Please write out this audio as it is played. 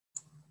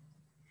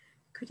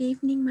Good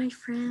evening, my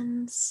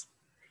friends.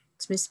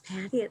 It's Miss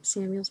Patty at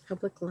Samuel's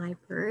Public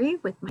Library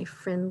with my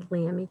friend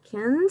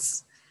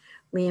Lammykins.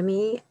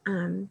 Lammy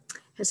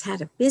has had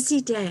a busy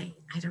day.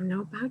 I don't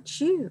know about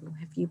you.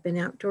 Have you been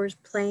outdoors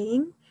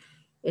playing?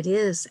 It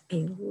is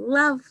a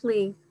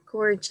lovely,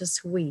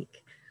 gorgeous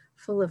week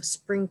full of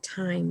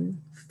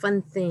springtime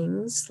fun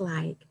things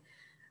like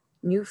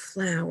new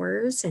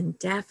flowers and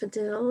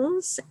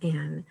daffodils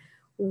and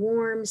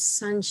warm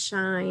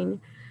sunshine.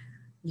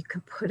 You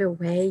can put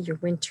away your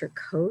winter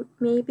coat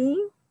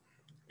maybe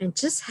and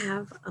just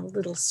have a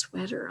little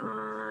sweater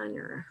on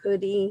or a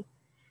hoodie.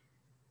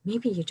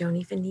 Maybe you don't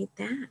even need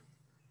that.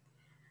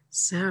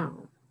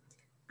 So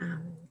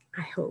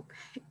I hope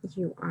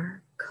you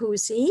are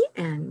cozy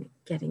and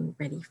getting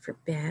ready for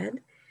bed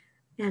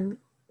and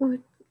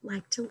would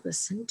like to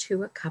listen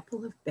to a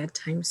couple of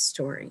bedtime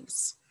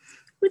stories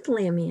with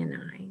Lammy and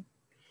I.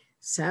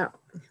 So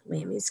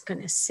Lammy's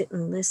gonna sit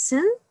and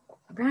listen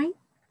right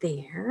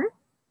there.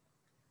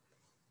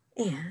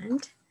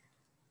 And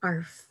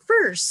our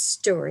first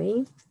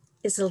story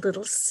is a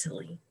little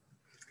silly.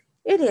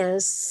 It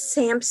is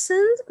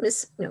Simpson's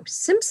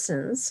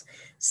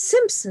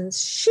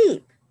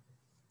sheep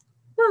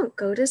won't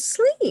go to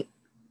sleep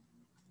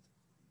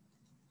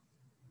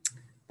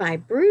by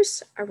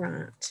Bruce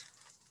Arant.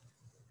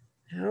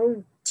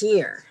 Oh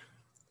dear.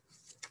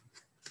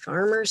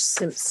 Farmer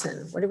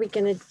Simpson, what are we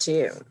gonna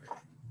do?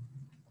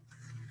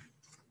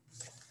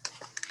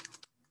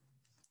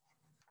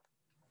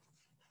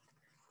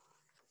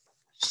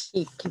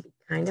 Sheep can be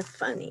kind of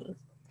funny.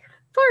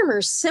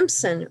 Farmer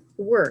Simpson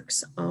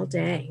works all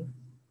day.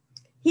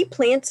 He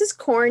plants his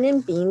corn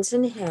and beans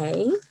and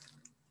hay.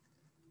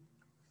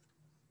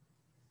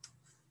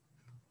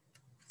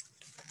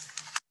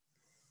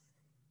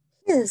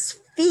 His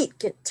feet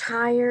get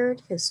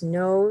tired, his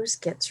nose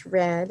gets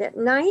red. At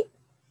night,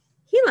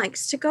 he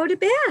likes to go to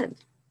bed.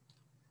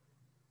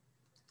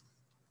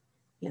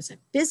 He has a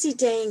busy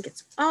day and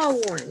gets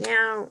all worn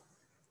out.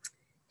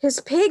 His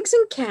pigs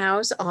and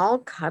cows all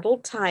cuddle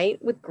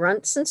tight with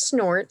grunts and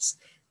snorts.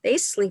 They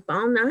sleep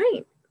all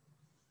night.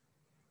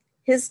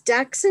 His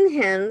ducks and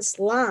hens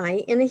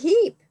lie in a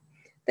heap,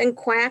 then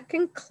quack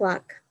and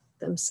cluck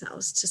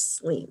themselves to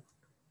sleep.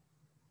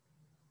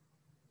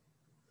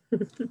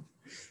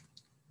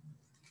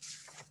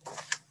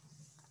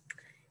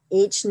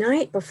 Each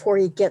night before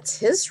he gets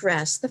his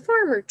rest, the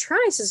farmer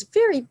tries his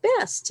very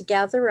best to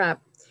gather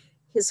up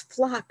his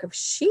flock of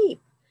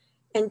sheep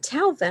and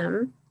tell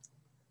them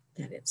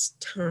that it's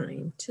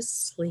time to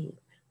sleep.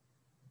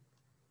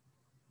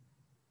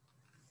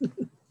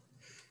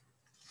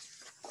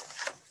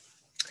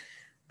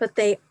 But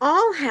they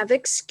all have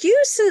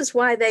excuses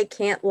why they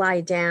can't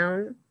lie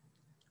down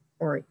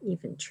or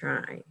even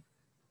try.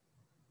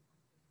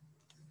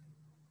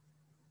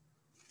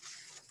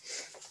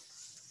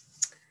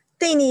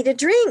 They need a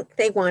drink,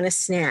 they want a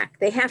snack,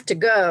 they have to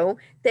go,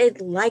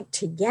 they'd like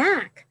to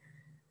yak.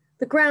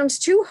 The ground's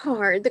too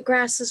hard, the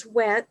grass is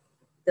wet,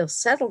 they'll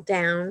settle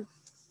down,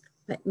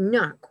 but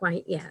not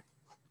quite yet.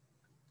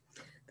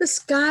 The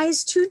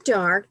sky's too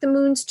dark, the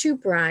moon's too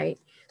bright,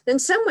 then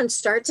someone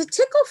starts a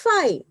tickle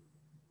fight.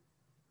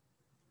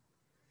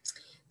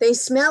 They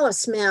smell a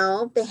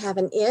smell, they have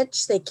an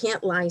itch, they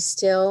can't lie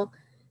still,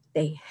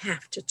 they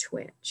have to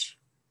twitch.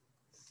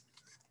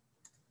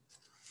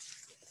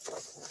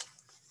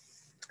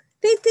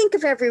 They think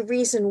of every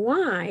reason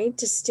why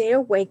to stay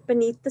awake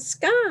beneath the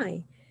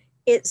sky.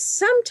 It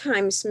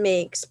sometimes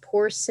makes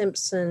poor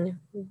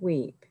Simpson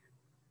weep.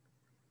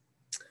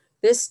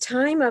 This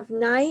time of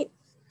night,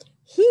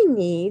 he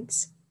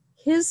needs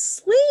his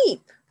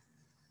sleep.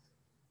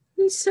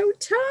 He's so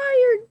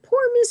tired,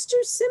 poor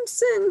Mr.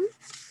 Simpson.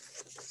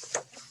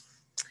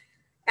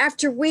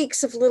 After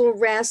weeks of little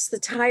rest, the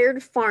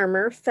tired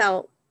farmer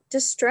felt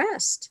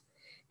distressed.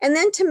 And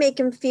then to make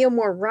him feel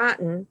more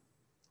rotten,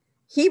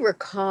 he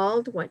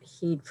recalled what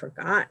he'd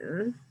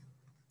forgotten.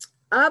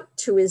 Up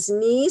to his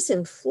knees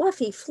in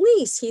fluffy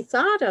fleece, he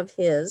thought of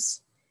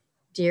his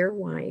dear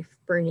wife,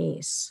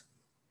 Bernice.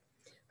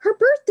 Her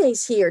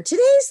birthday's here,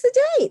 today's the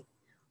date.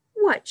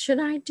 What should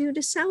I do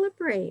to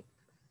celebrate?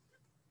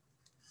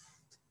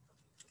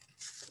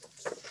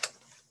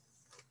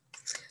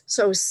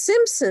 So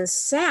Simpson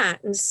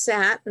sat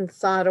and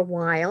thought a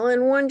while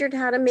and wondered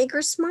how to make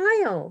her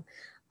smile.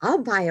 I'll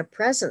buy a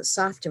present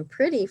soft and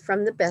pretty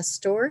from the best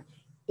store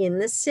in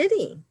the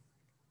city.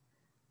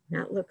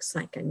 That looks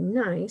like a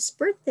nice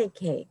birthday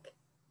cake.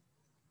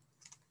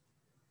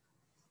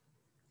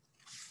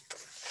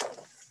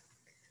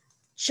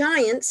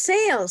 Giant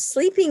sails,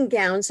 sleeping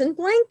gowns, and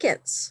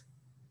blankets.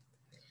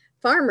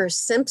 Farmer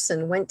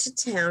Simpson went to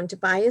town to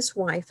buy his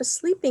wife a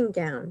sleeping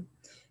gown.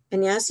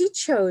 And as he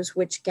chose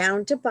which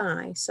gown to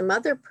buy, some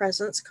other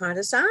presents caught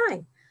his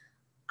eye.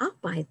 I'll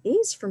buy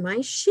these for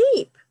my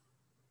sheep,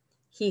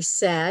 he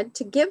said,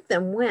 to give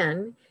them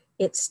when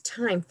it's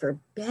time for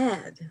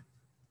bed.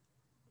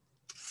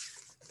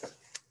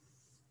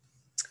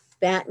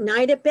 That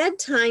night at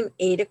bedtime,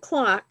 8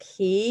 o'clock,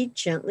 he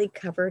gently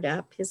covered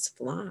up his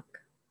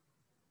flock.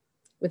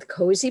 With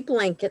cozy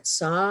blankets,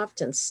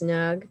 soft and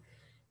snug,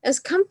 as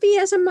comfy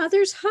as a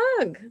mother's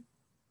hug.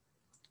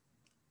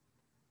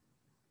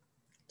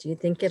 Do you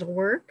think it'll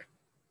work?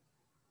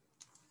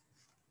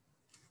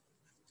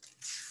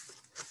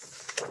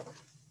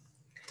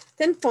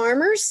 Then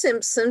Farmer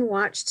Simpson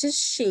watched his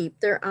sheep.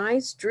 Their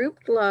eyes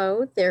drooped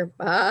low, their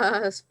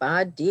bas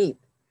ba deep.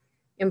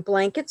 In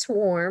blankets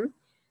warm,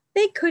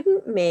 they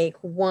couldn't make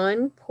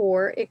one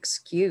poor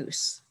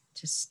excuse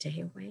to stay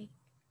awake.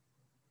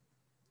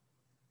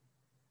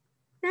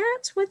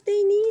 That's what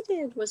they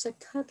needed, was a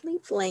cuddly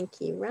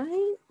blankie,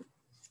 right?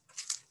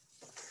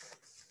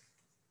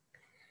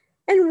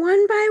 And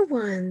one by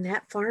one,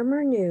 that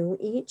farmer knew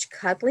each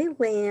cuddly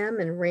lamb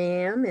and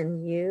ram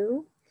and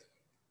ewe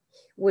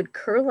would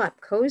curl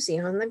up cozy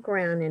on the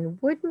ground and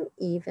wouldn't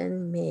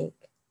even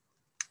make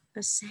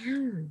a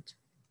sound.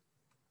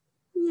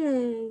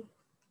 Yay.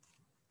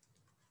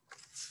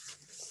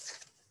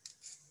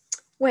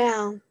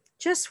 Well,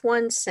 just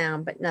one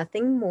sound, but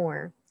nothing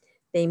more.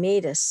 They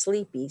made a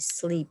sleepy,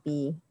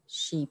 sleepy,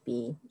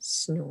 sheepy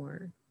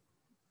snore.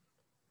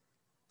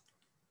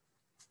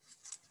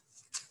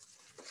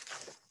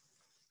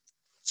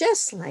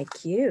 Just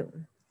like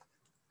you.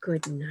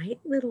 Good night,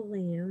 little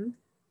lamb.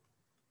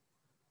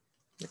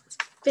 That's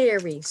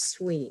very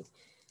sweet.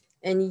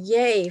 And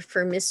yay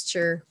for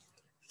Mr.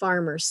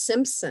 Farmer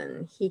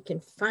Simpson. He can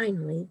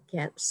finally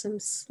get some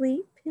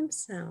sleep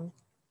himself.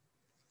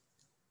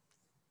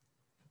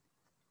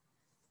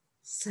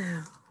 So,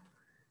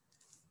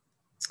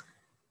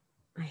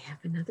 I have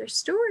another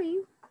story.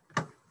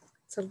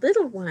 It's a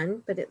little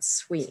one, but it's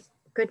sweet.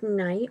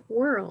 Goodnight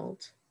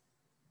World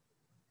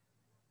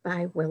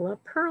by Willa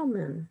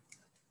Perlman.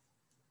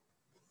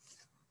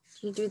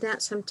 Do you do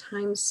that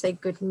sometimes? Say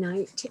good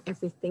night to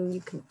everything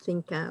you can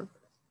think of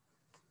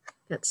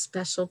that's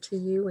special to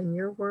you in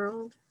your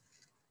world?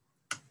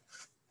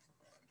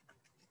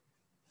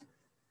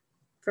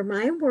 For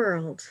my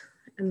world,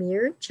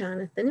 Amir,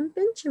 Jonathan, and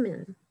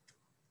Benjamin.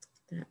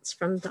 That's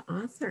from the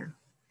author.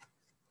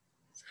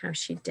 That's how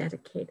she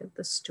dedicated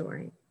the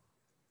story.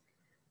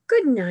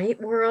 Good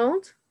night,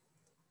 world.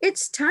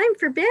 It's time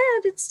for bed.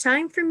 It's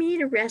time for me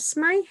to rest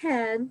my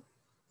head.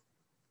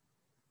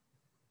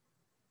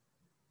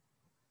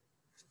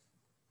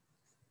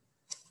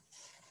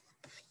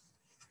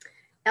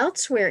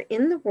 Elsewhere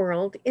in the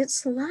world,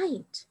 it's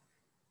light.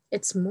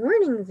 It's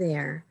morning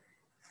there,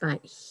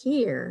 but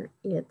here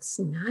it's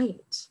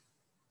night.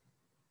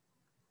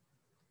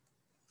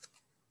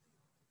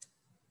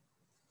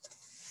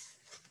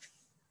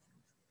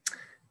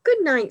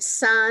 Good night,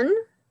 sun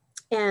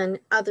and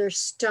other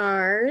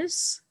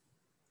stars.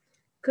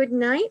 Good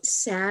night,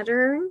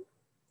 Saturn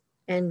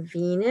and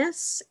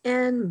Venus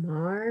and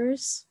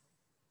Mars.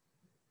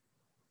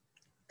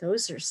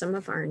 Those are some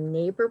of our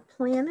neighbor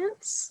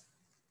planets.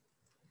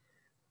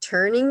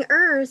 Turning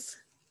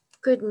Earth,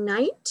 good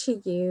night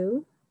to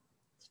you.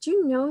 Did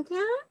you know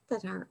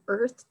that our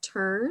Earth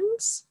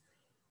turns?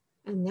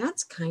 And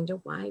that's kind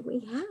of why we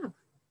have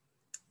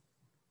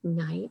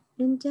night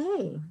and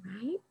day,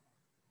 right?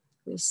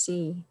 We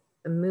see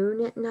the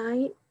moon at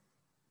night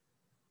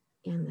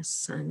and the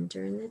sun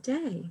during the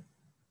day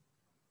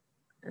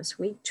as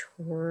we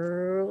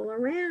twirl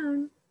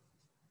around.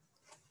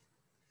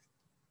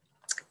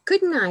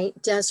 Good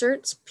night,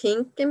 deserts,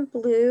 pink and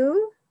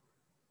blue.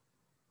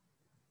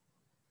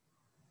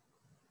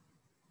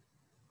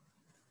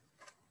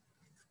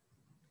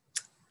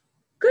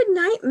 Good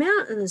night,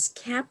 mountains,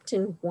 capped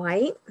in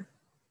white.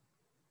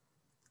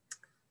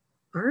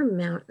 Our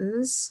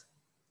mountains,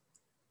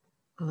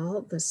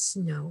 all the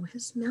snow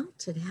has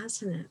melted,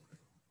 hasn't it?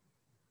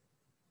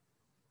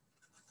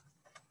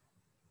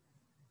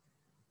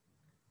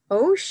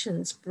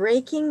 Oceans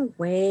breaking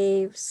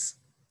waves.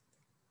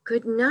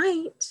 Good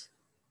night.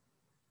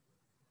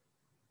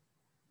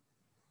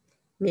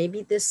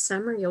 Maybe this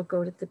summer you'll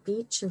go to the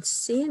beach and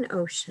see an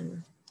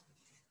ocean.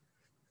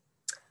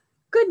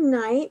 Good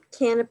night,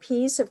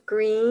 canopies of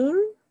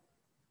green.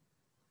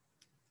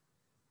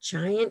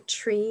 Giant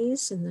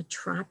trees in the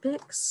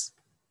tropics,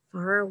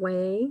 far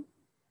away,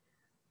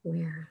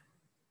 where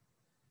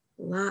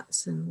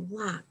lots and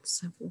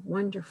lots of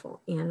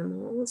wonderful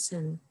animals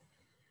and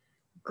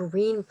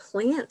green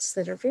plants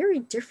that are very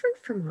different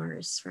from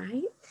ours,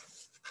 right?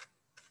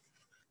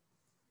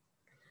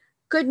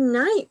 Good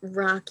night,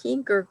 rocky,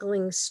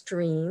 gurgling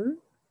stream.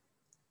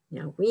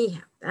 Now we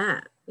have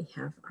that. We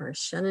have our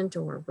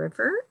Shenandoah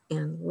River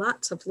and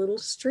lots of little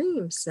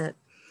streams that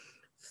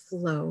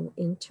flow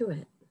into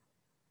it.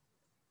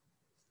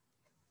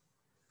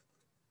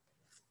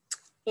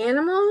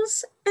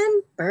 Animals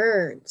and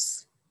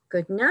birds.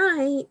 Good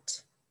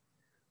night.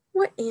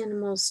 What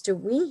animals do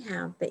we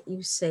have that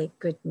you say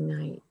good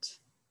night?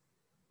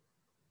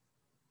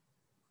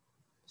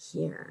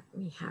 Here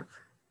we have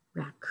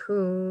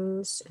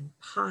raccoons and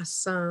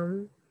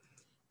possum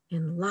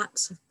and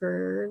lots of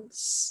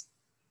birds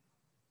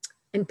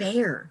and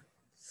bear.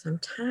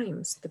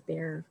 Sometimes the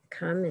bear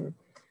come and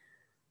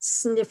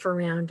sniff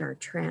around our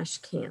trash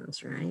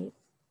cans, right?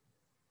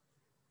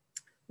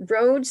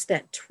 Roads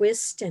that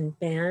twist and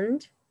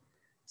bend.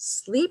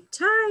 Sleep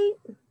tight.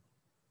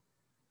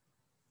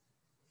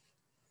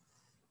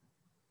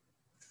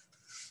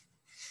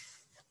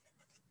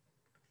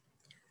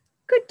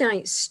 Good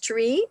night,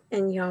 street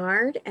and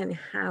yard and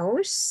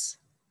house.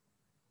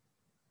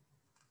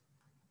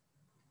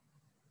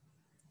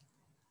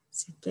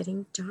 Is it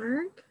getting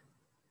dark?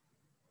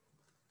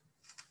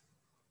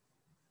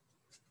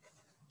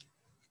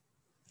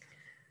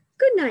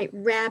 Good night,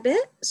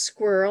 rabbit,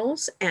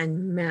 squirrels,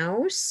 and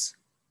mouse.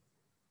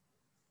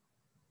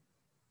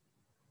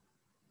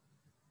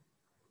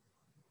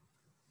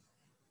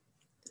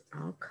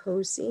 All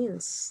cozy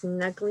and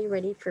snugly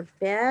ready for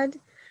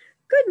bed.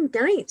 Good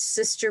night,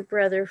 sister,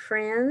 brother,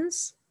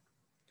 friends.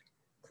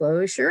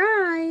 Close your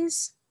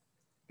eyes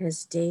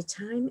as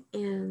daytime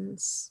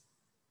ends.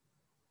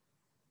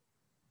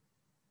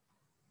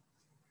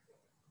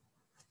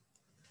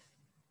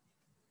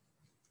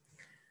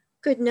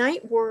 Good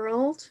night,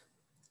 world,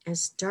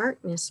 as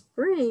darkness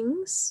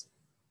brings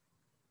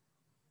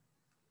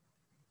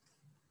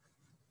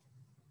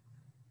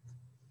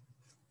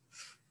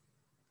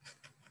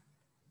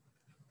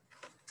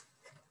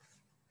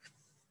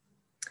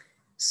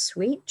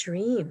sweet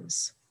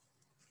dreams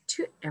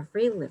to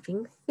every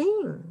living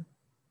thing.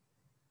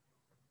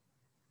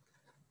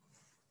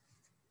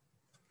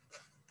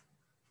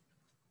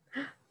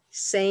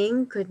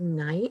 Saying good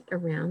night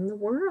around the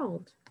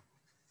world.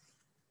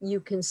 You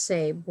can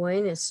say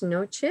buenas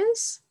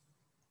noches,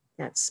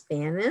 that's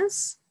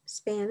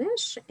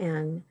Spanish,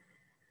 and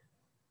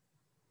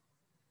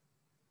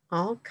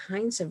all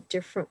kinds of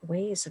different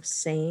ways of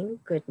saying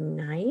good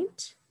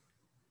night.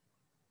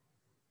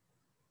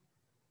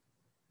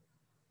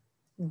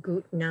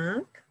 Gute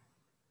Nacht,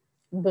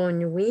 bonne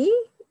nuit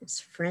is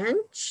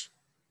French.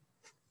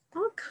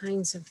 All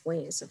kinds of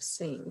ways of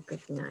saying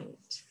good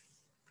night.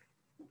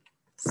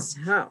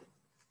 So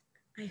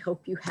I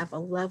hope you have a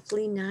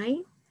lovely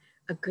night,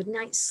 a good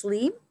night's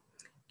sleep,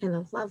 and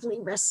a lovely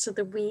rest of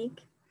the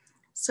week.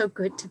 So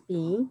good to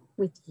be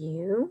with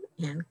you,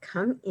 and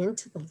come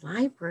into the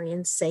library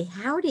and say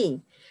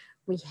howdy.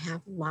 We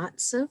have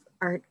lots of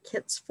art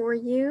kits for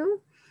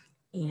you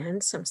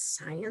and some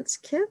science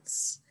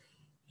kits,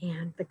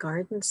 and the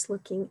garden's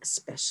looking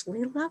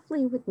especially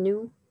lovely with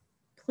new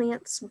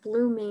plants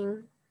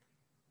blooming.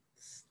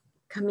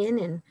 Come in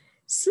and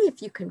see if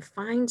you can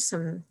find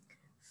some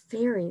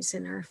fairies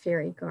in our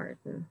fairy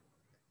garden.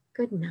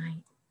 Good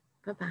night.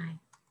 Bye-bye.